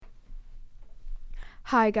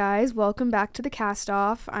Hi guys, welcome back to the Cast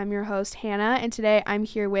Off. I'm your host Hannah, and today I'm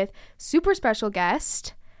here with super special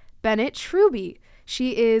guest Bennett Trubey.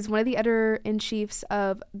 She is one of the editor-in-chiefs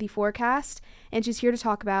of the Fourcast, and she's here to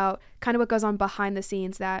talk about kind of what goes on behind the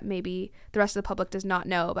scenes that maybe the rest of the public does not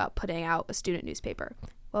know about putting out a student newspaper.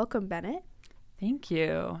 Welcome, Bennett. Thank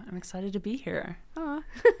you. I'm excited to be here.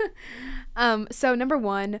 So number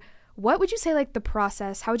one, what would you say like the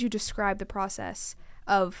process, how would you describe the process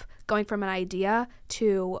of going from an idea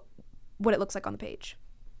to what it looks like on the page?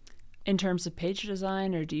 In terms of page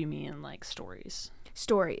design, or do you mean like stories?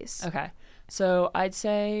 Stories. Okay. So I'd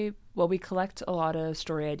say, we collect a lot of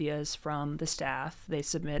story ideas from the staff. They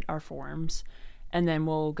submit our forms, and then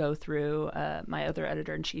we'll go through, my other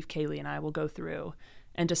editor-in-chief, Kaylee, and I will go through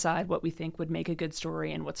and decide what we think would make a good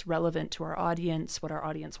story and what's relevant to our audience, what our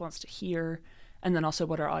audience wants to hear, and then also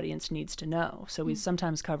what our audience needs to know. So we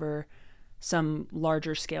sometimes cover some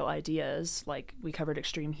larger scale ideas, like we covered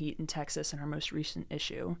extreme heat in Texas in our most recent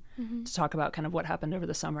issue, to talk about kind of what happened over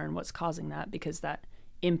the summer and what's causing that, because that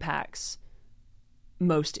impacts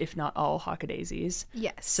most, if not all, Hockadaisies.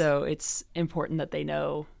 Yes. So it's important that they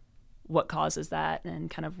know what causes that and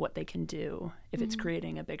kind of what they can do if it's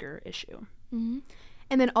creating a bigger issue. And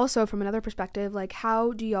then also from another perspective, like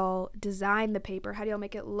how do y'all design the paper? How do y'all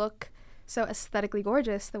make it look so aesthetically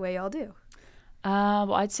gorgeous the way y'all do?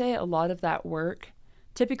 I'd say a lot of that work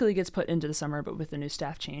typically gets put into the summer, but with the new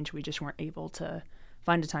staff change, we just weren't able to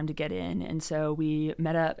find a time to get in. And so we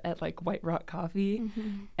met up at like White Rock Coffee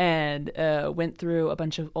and went through a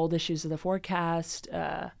bunch of old issues of the Fourcast,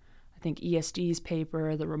 I think ESD's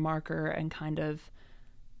paper, the Remarker, and kind of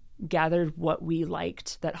gathered what we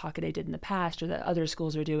liked that Hockaday did in the past or that other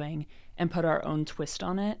schools are doing and put our own twist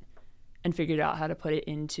on it and figured out how to put it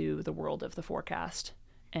into the world of the Fourcast.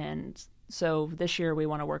 And so this year we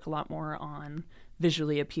want to work a lot more on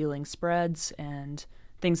visually appealing spreads and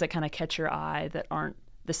things that kind of catch your eye that aren't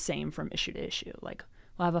the same from issue to issue. Like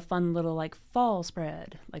we'll have a fun little like fall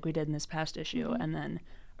spread like we did in this past issue. And then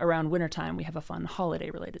around wintertime we have a fun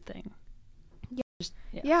holiday related thing.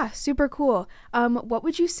 Yeah, super cool. What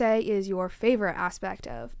would you say is your favorite aspect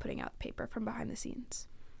of putting out the paper from behind the scenes?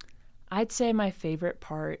 I'd say my favorite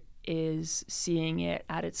part is seeing it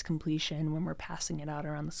at its completion when we're passing it out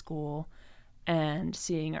around the school and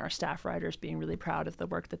seeing our staff writers being really proud of the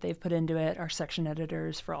work that they've put into it, our section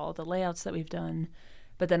editors for all the layouts that we've done.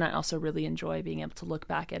 But then I also really enjoy being able to look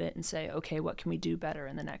back at it and say, okay, what can we do better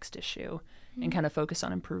in the next issue? And kind of focus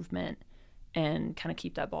on improvement and kind of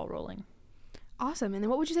keep that ball rolling. Awesome. And then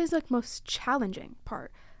what would you say is like most challenging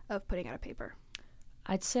part of putting out a paper?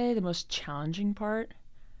 I'd say the most challenging part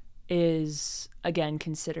is, again,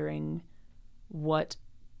 considering what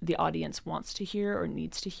the audience wants to hear or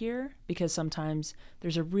needs to hear, because sometimes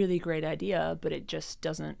there's a really great idea, but it just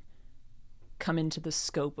doesn't come into the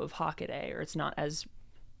scope of Hockaday, or it's not as,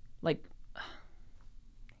 like,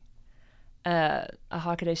 a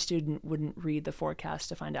Hockaday student wouldn't read the Fourcast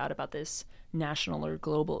to find out about this national or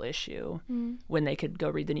global issue when they could go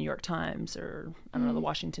read the New York Times or, I don't know, the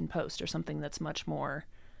Washington Post or something that's much more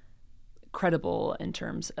credible in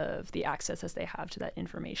terms of the access as they have to that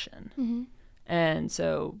information. And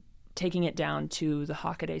so taking it down to the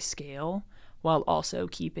Hockaday scale while also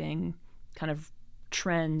keeping kind of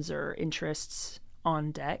trends or interests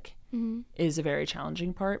on deck is a very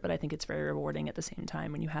challenging part, but I think it's very rewarding at the same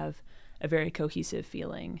time when you have a very cohesive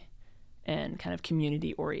feeling and kind of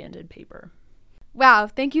community-oriented paper. Wow,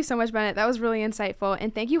 thank you so much, Bennett. That was really insightful.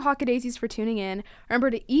 And thank you, Hockadaisies, for tuning in.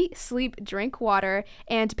 Remember to eat, sleep, drink water,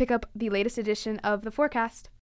 and to pick up the latest edition of the Fourcast.